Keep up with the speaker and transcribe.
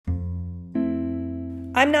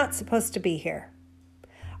I'm not supposed to be here.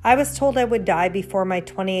 I was told I would die before my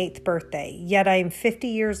 28th birthday, yet I am 50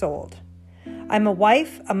 years old. I'm a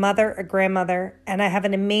wife, a mother, a grandmother, and I have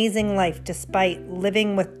an amazing life despite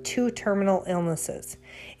living with 2 terminal illnesses.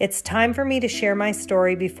 It's time for me to share my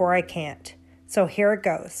story before I can't. So here it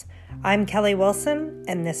goes. I'm Kelly Wilson,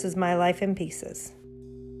 and this is my life in pieces.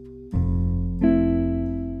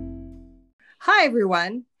 Hi,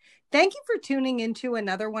 everyone. Thank you for tuning into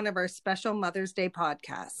another one of our special Mother's Day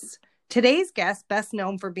podcasts. Today's guest, best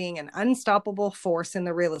known for being an unstoppable force in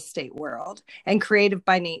the real estate world and creative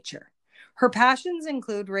by nature. Her passions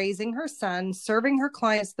include raising her son, serving her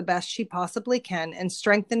clients the best she possibly can, and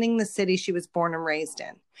strengthening the city she was born and raised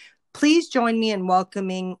in. Please join me in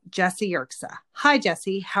welcoming Jessie Yerxa. Hi,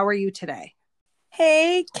 Jessie. How are you today?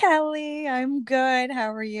 Hey, Kelly. I'm good.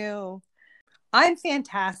 How are you? I'm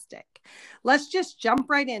fantastic. Let's just jump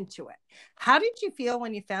right into it. How did you feel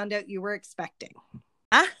when you found out you were expecting?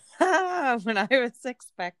 When I was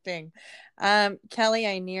expecting. Kelly,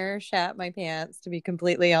 I near shat my pants, to be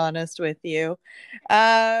completely honest with you.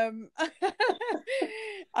 I'm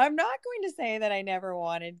not going to say that I never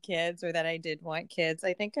wanted kids or that I did want kids.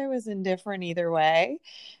 I think I was indifferent either way.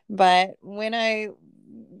 But when I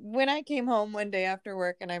came home one day after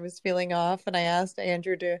work and I was feeling off and I asked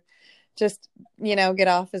Andrew to just, get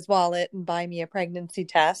off his wallet and buy me a pregnancy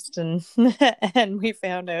test. And, and we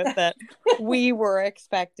found out that we were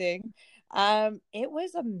expecting. It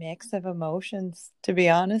was a mix of emotions, to be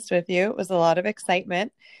honest with you. It was a lot of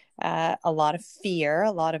excitement, a lot of fear,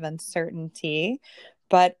 a lot of uncertainty,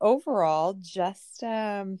 but overall, just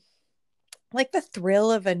like the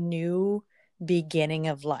thrill of a new beginning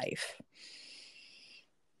of life.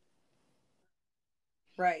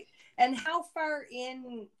 Right. And how far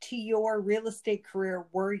into your real estate career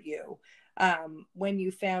were you when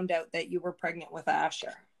you found out that you were pregnant with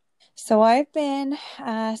Asher? So I've been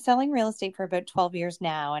selling real estate for about 12 years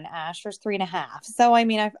now, and Asher's 3.5. So I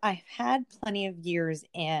mean, I've had plenty of years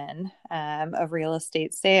in of real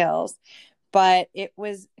estate sales, but it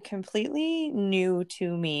was completely new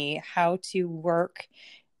to me how to work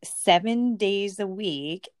 7 days a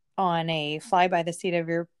week on a fly by the seat of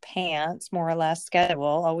your pants, more or less schedule,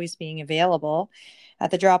 always being available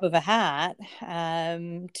at the drop of a hat,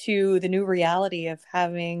 to the new reality of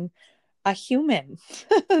having a human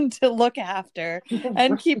to look after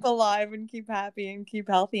and keep alive and keep happy and keep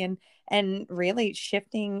healthy, and really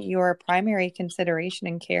shifting your primary consideration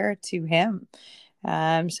and care to him.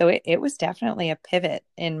 So it was definitely a pivot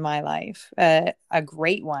in my life, a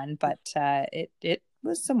great one, but it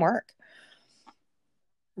was some work.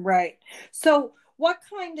 Right. So what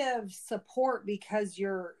kind of support, because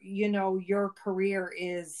your career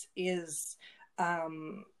is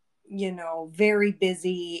very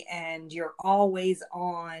busy and you're always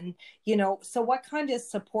on, so what kind of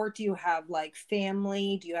support do you have? Like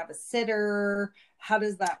family? Do you have a sitter? How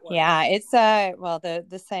does that work? Yeah, it's well,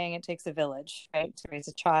 the saying "it takes a village," right, to raise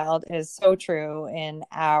a child is so true in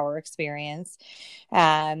our experience.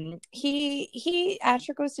 He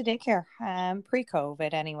Asher goes to daycare,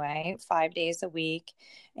 pre-COVID anyway, 5 days a week,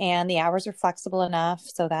 and the hours are flexible enough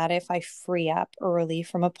so that if I free up early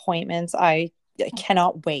from appointments, I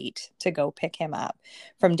cannot wait to go pick him up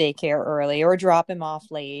from daycare early or drop him off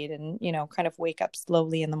late and, kind of wake up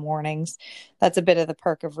slowly in the mornings. That's a bit of the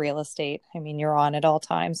perk of real estate. I mean, you're on at all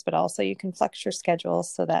times, but also you can flex your schedule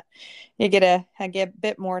so that you get a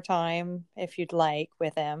bit more time if you'd like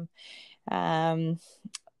with him. But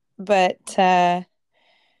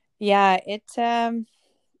yeah, it's an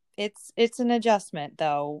adjustment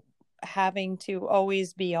though, having to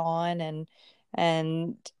always be on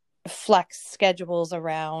and flex schedules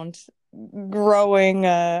around growing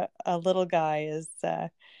a little guy is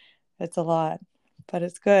it's a lot, but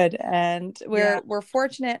it's good. And we're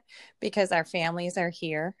fortunate because our families are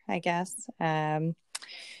here, I guess. A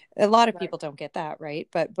lot of people don't get that, right?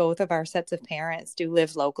 But both of our sets of parents do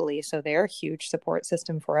live locally, so they're a huge support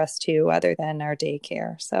system for us too, other than our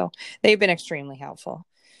daycare. So they've been extremely helpful.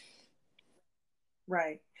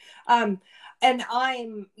 Right. And I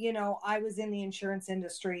was in the insurance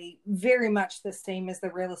industry, very much the same as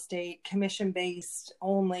the real estate, commission based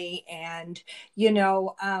only. And,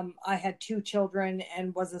 I had 2 children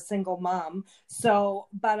and was a single mom. So,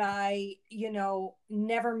 but I,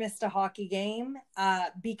 never missed a hockey game,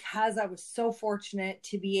 because I was so fortunate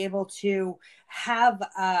to be able to have,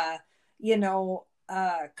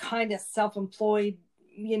 kind of self-employed,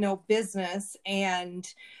 business. And,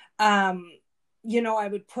 I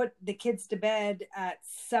would put the kids to bed at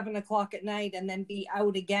 7 o'clock at night and then be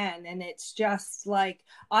out again. And it's just like,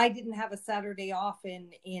 I didn't have a Saturday off in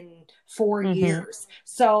 4 years.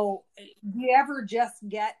 So do you ever just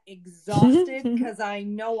get exhausted? Because I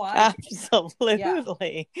know I did.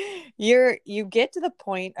 Absolutely. You get to the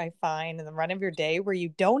point, I find, in the run of your day where you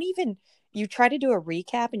try to do a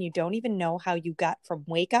recap and you don't even know how you got from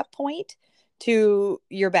wake up point to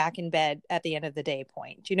you're back in bed at the end of the day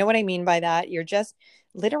point. Do you know what I mean by that? You're just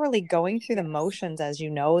literally going through the motions as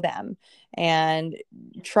you know them and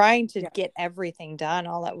trying to get everything done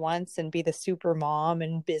all at once and be the super mom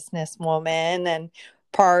and businesswoman and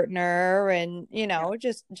partner and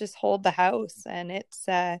just hold the house. And it's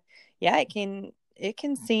it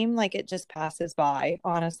can seem like it just passes by,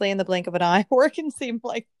 honestly, in the blink of an eye, or it can seem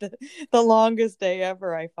like the longest day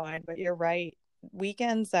ever, I find. But you're right.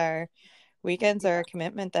 Weekends are a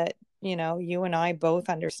commitment that, you and I both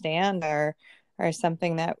understand are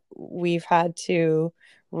something that we've had to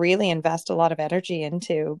really invest a lot of energy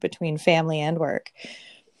into between family and work.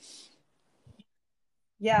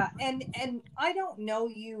 Yeah. And I don't know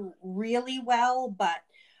you really well, but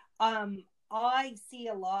I see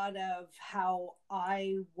a lot of how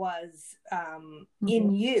I was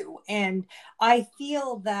in you. And I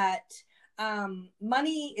feel that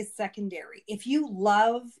money is secondary. If you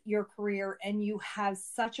love your career and you have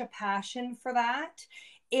such a passion for that,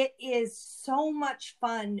 it is so much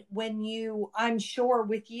fun when I'm sure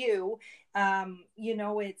with you,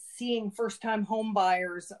 it's seeing first time home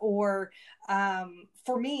buyers, or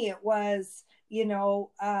for me, it was,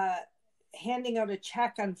 handing out a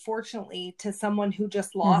check, unfortunately, to someone who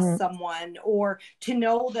just lost someone, or to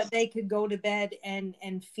know that they could go to bed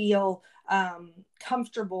and feel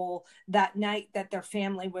comfortable that night that their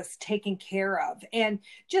family was taken care of. And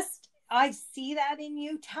just, I see that in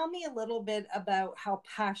you. Tell me a little bit about how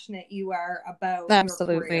passionate you are about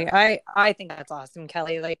Absolutely. your career. I think that's awesome,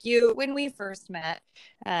 Kelly. Like when we first met,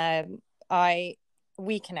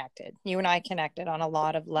 we connected. You and I connected on a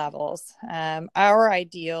lot of levels. Our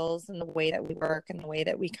ideals and the way that we work and the way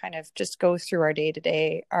that we kind of just go through our day to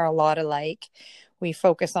day are a lot alike. We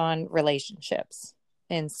focus on relationships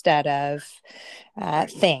instead of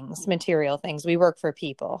things, material things. We work for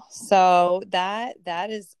people. So that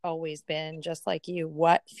has always been, just like you,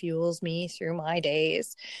 what fuels me through my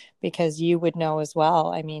days, because you would know as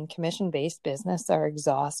well. I mean, commission-based business are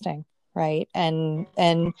exhausting. Right. And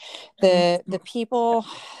the people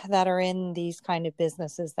that are in these kind of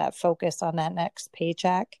businesses that focus on that next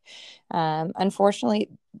paycheck, unfortunately,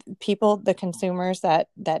 the consumers that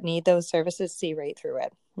need those services see right through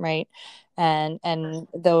it. Right. And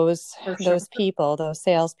those people, those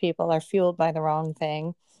salespeople, are fueled by the wrong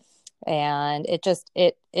thing. And it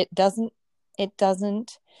doesn't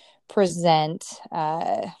present,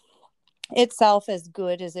 itself as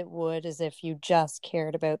good as it would as if you just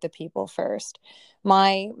cared about the people first.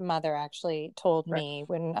 My mother actually told me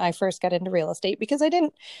when I first got into real estate, because I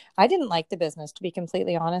didn't like the business, to be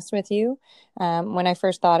completely honest with you. When I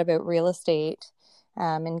first thought about real estate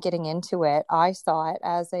and getting into it, I saw it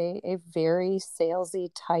as a very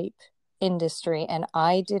salesy type industry, and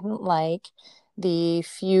I didn't like the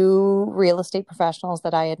few real estate professionals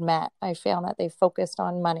that I had met. I found that they focused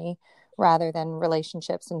on money rather than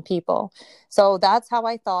relationships and people. So that's how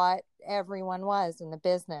I thought everyone was in the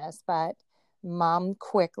business. But Mom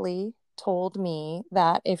quickly told me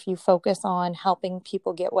that if you focus on helping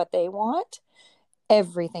people get what they want,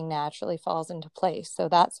 everything naturally falls into place. So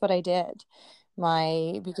that's what I did.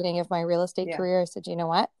 My beginning of my real estate career, I said, you know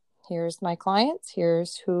what? Here's my clients.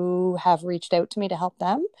 Here's who have reached out to me to help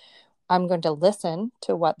them. I'm going to listen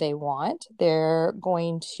to what they want. They're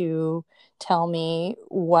going to tell me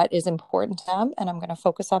what is important to them, and I'm going to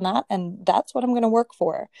focus on that. And that's what I'm going to work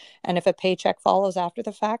for. And if a paycheck follows after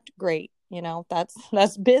the fact, great.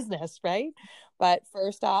 That's business, right? But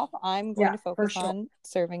first off, I'm going to focus on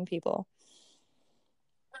serving people.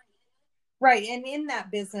 Right. And in that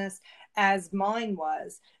business, as mine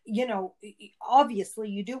was, obviously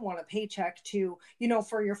you do want a paycheck to,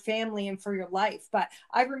 for your family and for your life. But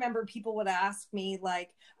I remember people would ask me like,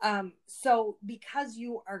 so because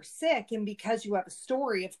you are sick and because you have a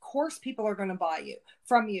story, of course people are going to buy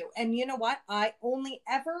from you. And you know what? I only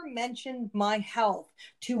ever mentioned my health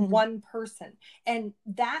to one person. And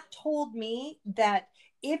that told me that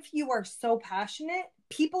if you are so passionate,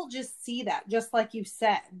 people just see that, just like you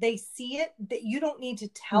said. They see it, that you don't need to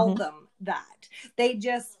tell them that. They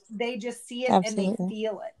just see it. Absolutely. And they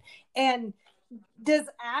feel it. And does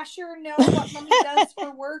Asher know what Mommy does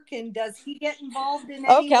for work, and does he get involved in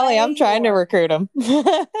any Kelly, way, I'm trying to recruit him.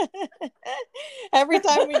 Every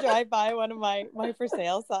time we drive by one of my for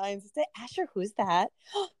sale signs, I say, Asher, who's that?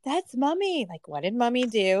 Oh, that's Mummy. Like, what did Mummy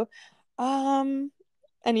do? And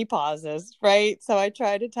he pauses, right? So I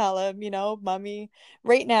try to tell him, Mummy,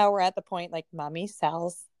 right now we're at the point like Mummy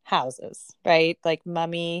sells houses, right? Like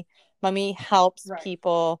Mummy helps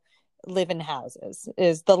people live in houses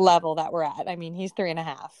is the level that we're at. I mean, he's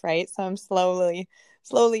 3.5, right? So I'm slowly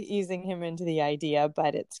easing him into the idea,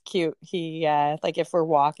 but it's cute. He like if we're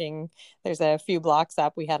walking, there's a few blocks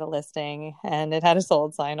up, we had a listing and it had a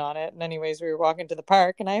sold sign on it. And anyways, we were walking to the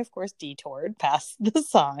park and I of course detoured past the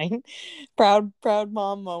sign. Proud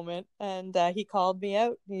mom moment. And he called me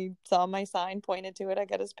out. He saw my sign, pointed to it. I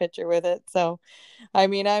got his picture with it. So I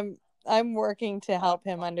mean, I'm working to help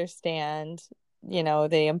him understand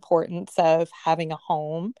the importance of having a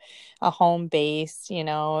home base,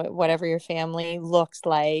 whatever your family looks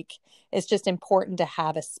like. It's just important to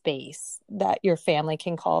have a space that your family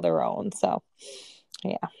can call their own. So,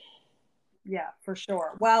 yeah, for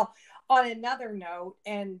sure. Well, on another note,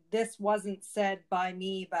 and this wasn't said by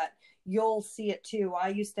me, but you'll see it too. I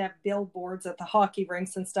used to have billboards at the hockey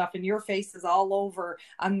rinks and stuff, and your face is all over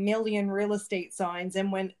a million real estate signs.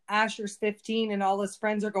 And when Asher's 15 and all his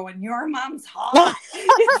friends are going, "Your mom's hot,"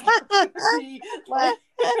 like,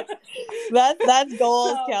 that's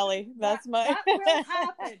goals, so, Kelly. That's that will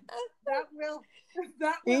happen. That will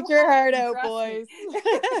eat your heart out, boys.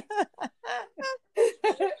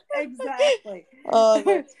 Exactly. Oh,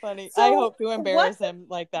 that's funny. So, I hope to embarrass him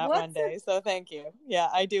like that one day. So thank you. Yeah,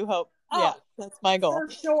 I do hope. Yeah, that's my goal.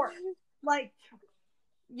 For sure. Like,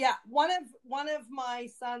 yeah, one of my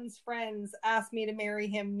son's friends asked me to marry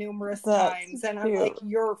him numerous times, and I'm like,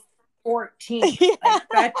 "You're 14. Yeah. Like,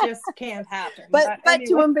 that just can't happen." But anyway.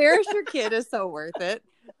 To embarrass your kid is so worth it.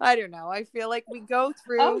 I don't know. I feel like we go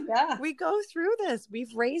through this.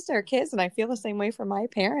 We've raised our kids, and I feel the same way for my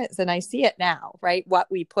parents, and I see it now, right? What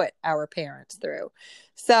we put our parents through.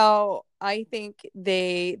 So I think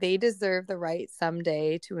they deserve the right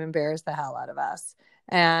someday to embarrass the hell out of us.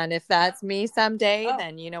 And if that's me someday,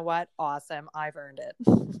 then you know what? Awesome. I've earned it.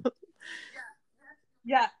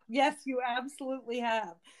 Yeah. Yes, you absolutely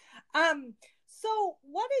have. So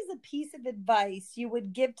what is a piece of advice you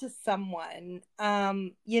would give to someone,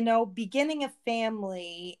 beginning a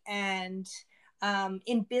family and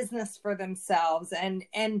in business for themselves, and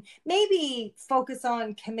maybe focus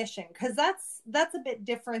on commission, because that's a bit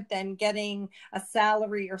different than getting a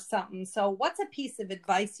salary or something. So what's a piece of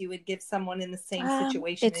advice you would give someone in the same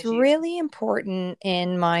situation? It's really important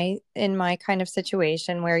in my kind of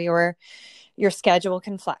situation where your schedule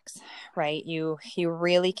can flex, right? You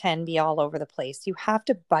really can be all over the place. You have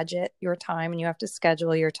to budget your time and you have to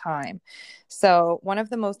schedule your time. So one of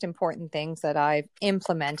the most important things that I've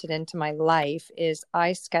implemented into my life is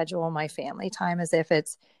I schedule my family time as if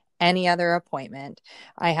it's any other appointment.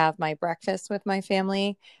 I have my breakfast with my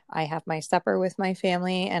family, I have my supper with my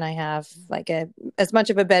family, and I have like as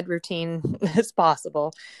much of a bed routine as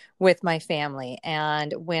possible with my family.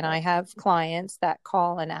 And when I have clients that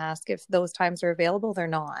call and ask if those times are available, they're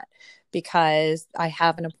not, because I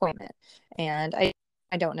have an appointment. And I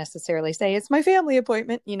don't necessarily say it's my family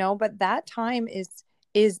appointment, but that time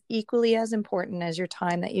is equally as important as your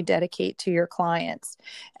time that you dedicate to your clients.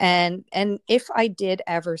 And if I did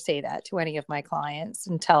ever say that to any of my clients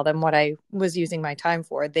and tell them what I was using my time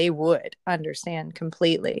for, they would understand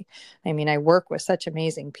completely. I mean, I work with such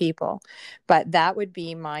amazing people, but that would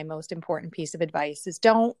be my most important piece of advice: is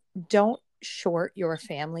don't short your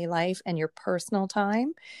family life and your personal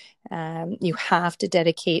time. You have to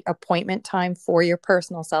dedicate appointment time for your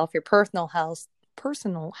personal self, your personal health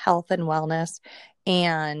and wellness,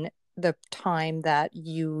 and the time that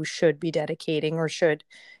you should be dedicating or should,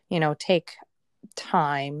 take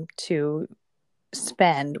time to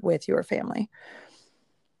spend with your family.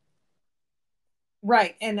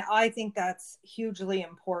 Right. And I think that's hugely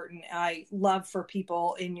important. I love for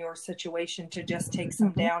people in your situation to just take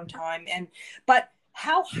some downtime. But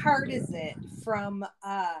how hard is it from,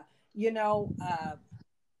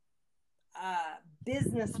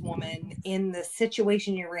 businesswoman in the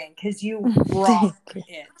situation you're in, because you rock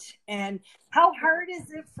it? And how hard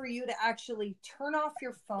is it for you to actually turn off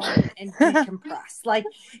your phone and decompress? Like,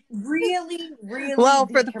 really well,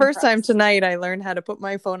 for the first time tonight, I learned how to put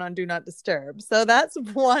my phone on do not disturb, so that's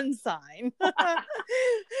one sign.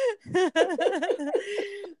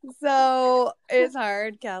 So it's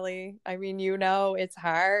hard, Kelly. I mean, it's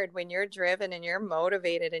hard when you're driven and you're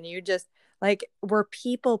motivated and you just, like, we're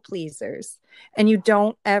people pleasers and you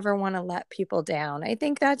don't ever want to let people down. I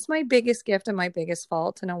think that's my biggest gift and my biggest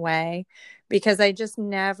fault in a way, because I just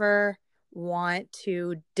never want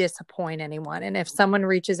to disappoint anyone. And if someone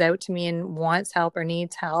reaches out to me and wants help or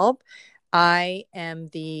needs help, I am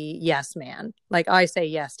the yes man. Like, I say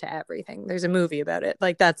yes to everything. There's a movie about it.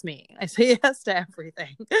 Like, that's me. I say yes to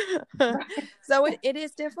everything. So it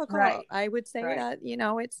is difficult. Right. I would say Right. that,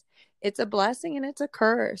 it's a blessing and it's a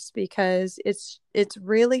curse, because it's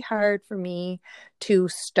really hard for me to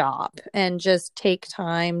stop and just take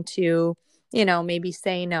time to, maybe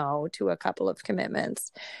say no to a couple of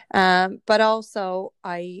commitments. But also,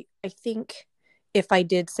 I think if I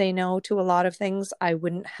did say no to a lot of things, I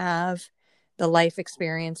wouldn't have the life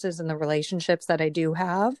experiences and the relationships that I do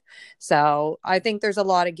have. So I think there's a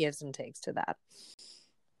lot of gives and takes to that.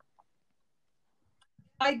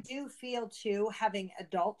 I do feel too, having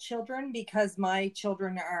adult children, because my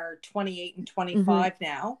children are 28 and 25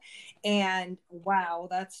 now. And wow,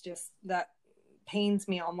 that pains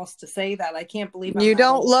me almost to say that. I can't believe I'm You that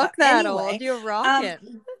don't old. look But that anyway, old. You're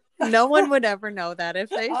rocking. No one would ever know that.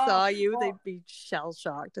 If they saw you, they'd be shell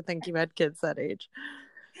shocked to think you had kids that age.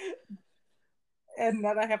 And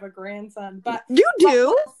that I have a grandson. But you do?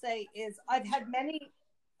 What I'll say is I've had many.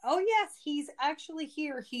 Oh yes, he's actually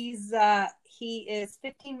here. He is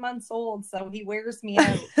 15 months old, so he wears me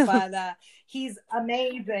out. But he's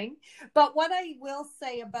amazing. But what I will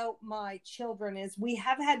say about my children is we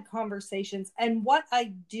have had conversations, and what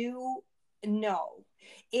I do know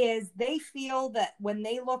is they feel that when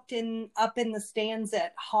they looked up in the stands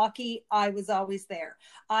at hockey, I was always there.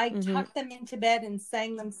 I tucked them into bed and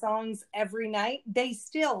sang them songs every night. They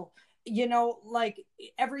still, like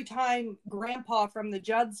every time Grandpa from the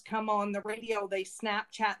Judds come on the radio, they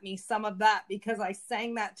Snapchat me some of that because I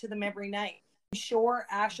sang that to them every night. I'm sure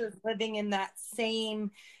Asher's living in that same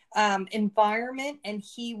environment, and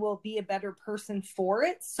he will be a better person for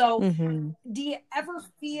it. So do you ever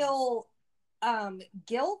feel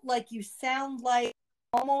guilt? Like, you sound like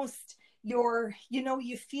almost you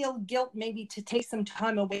feel guilt maybe to take some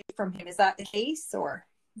time away from him. Is that the case? Or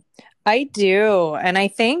I do. And I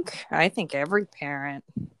think every parent,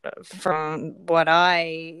 from what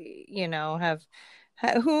I, have,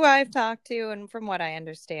 who I've talked to, and from what I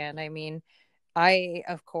understand, I mean, I,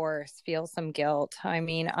 of course, feel some guilt. I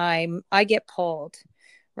mean, I get pulled,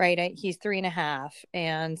 right? He's 3.5.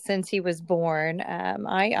 And since he was born,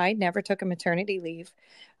 I never took a maternity leave.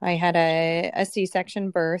 I had a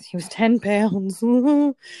C-section birth. He was 10 pounds,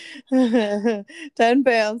 10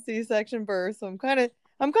 pounds C-section birth. So I'm kind of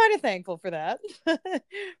thankful for that.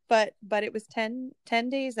 but it was 10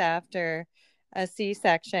 days after a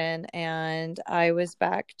C-section, and I was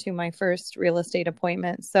back to my first real estate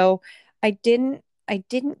appointment. So I didn't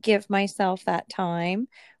give myself that time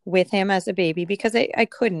with him as a baby, because I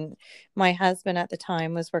couldn't. My husband at the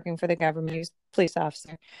time was working for the government. He was a police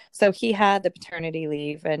officer. So he had the paternity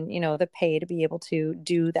leave and, the pay to be able to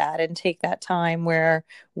do that and take that time, where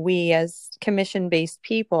we, as commission-based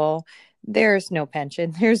people, there's no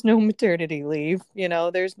pension, there's no maternity leave,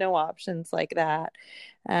 there's no options like that.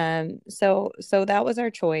 So that was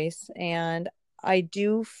our choice. And I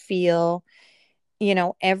do feel,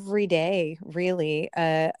 every day, really,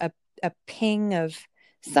 a ping of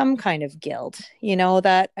some kind of guilt,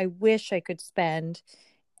 that I wish I could spend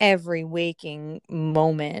every waking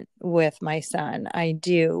moment with my son. I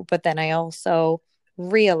do. But then I also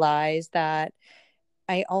realize that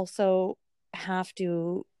I also have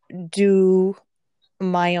to do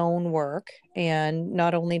my own work. And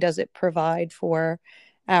not only does it provide for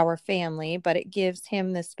our family, but it gives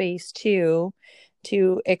him the space too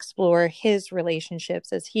to explore his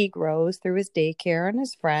relationships as he grows through his daycare and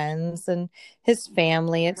his friends and his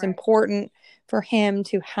family. It's important for him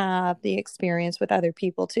to have the experience with other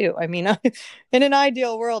people too. I mean, in an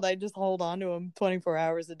ideal world, I just hold on to him 24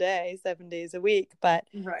 hours a day, 7 days a week. But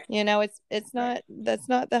it's not, that's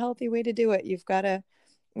not the healthy way to do it. You've got to,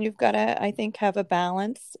 I think, have a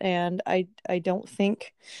balance. And I don't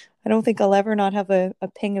think I'll ever not have a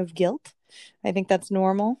ping of guilt. I think that's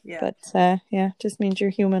normal. But just means you're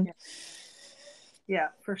human. Yeah,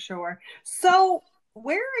 for sure. So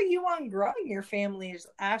where are you on growing your family? Is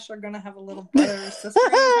Asher going to have a little brother or sister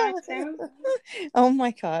anytime soon? Oh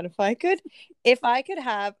my God. If I could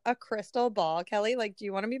have a crystal ball, Kelly, like, do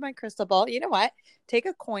you want to be my crystal ball? You know what? Take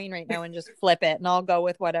a coin right now and just flip it, and I'll go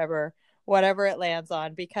with whatever it lands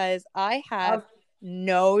on, because I have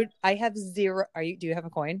zero. Do you have a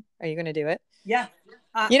coin? Are you going to do it? Yeah.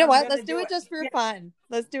 You know what? Let's do it just for fun.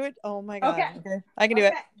 Let's do it. Oh my God. Okay. I can do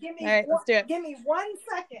it. All right, let's do it. Give me 1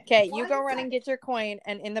 second. Okay, you go run and get your coin,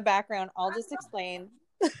 and in the background, I'll just explain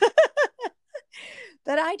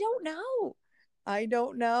that I don't know. I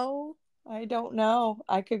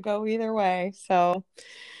could go either way. So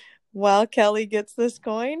while Kelly gets this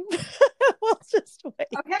coin, We'll just wait.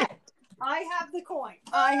 Okay. I have the coin.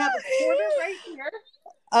 I have a quarter right here.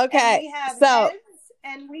 Okay. We have so heads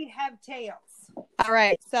and we have tails. all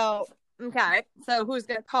right. So okay. So who's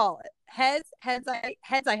gonna call it? Heads.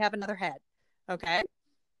 I have another head. Okay.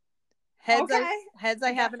 Heads. Okay.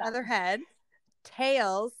 I have another head.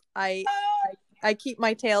 Tails. I keep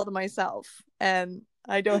my tail to myself, and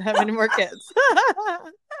I don't have any more kids.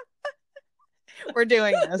 We're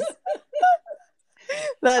doing this.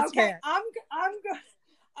 That's okay. fair. I'm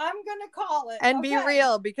gonna call it and be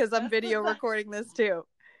real, because I'm video recording this too.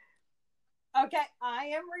 Okay, I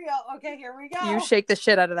am real. Okay, here we go. You shake the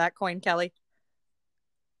shit out of that coin, Kelly.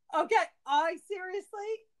 Okay, I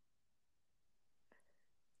seriously.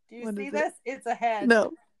 Do you see this? It's a head.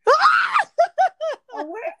 No.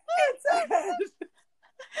 Oh, it's a head.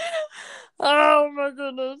 Oh my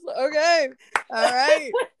goodness. Okay. All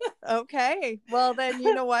right. Okay. Well, then,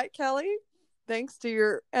 you know what, Kelly? Thanks to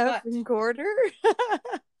your effing quarter,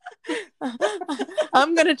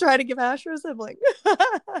 I'm going to try to give Asher a sibling.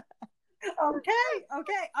 Okay.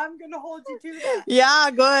 I'm going to hold you to that. Yeah,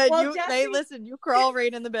 good. Well, Jesse... Hey, listen, you crawl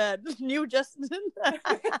right in the bed. You just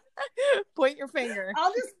point your finger.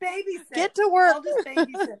 I'll just babysit. Get to work. I'll just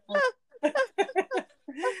babysit.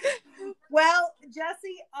 Well,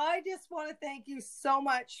 Jesse, I just want to thank you so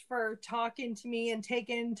much for talking to me and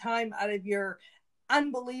taking time out of your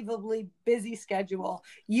unbelievably busy schedule.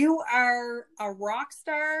 You are a rock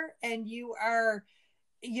star, and you are,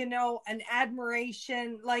 an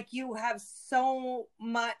admiration. Like, you have so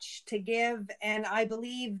much to give. And I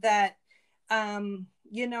believe that,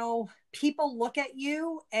 people look at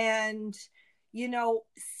you and,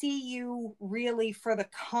 see you really for the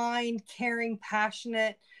kind, caring,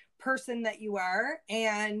 passionate person that you are.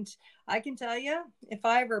 And I can tell you, if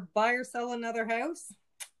I ever buy or sell another house,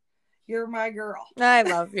 you're my girl. I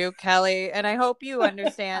love you, Kelly. And I hope you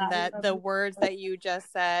understand that the words that you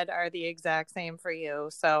just said are the exact same for you.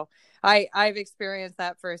 So I've experienced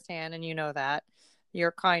that firsthand, and you know that.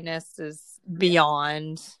 Your kindness is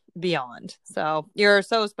beyond. So you're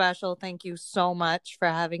so special. Thank you so much for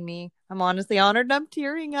having me. I'm honestly honored, and I'm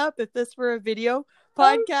tearing up. If this were a video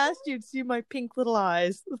podcast, you'd see my pink little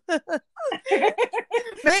eyes.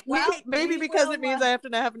 maybe because it means I have to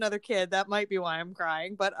have another kid. That might be why I'm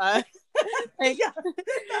crying. But yeah,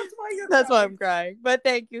 that's why why I'm crying. But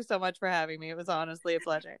thank you so much for having me. It was honestly a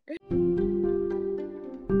pleasure.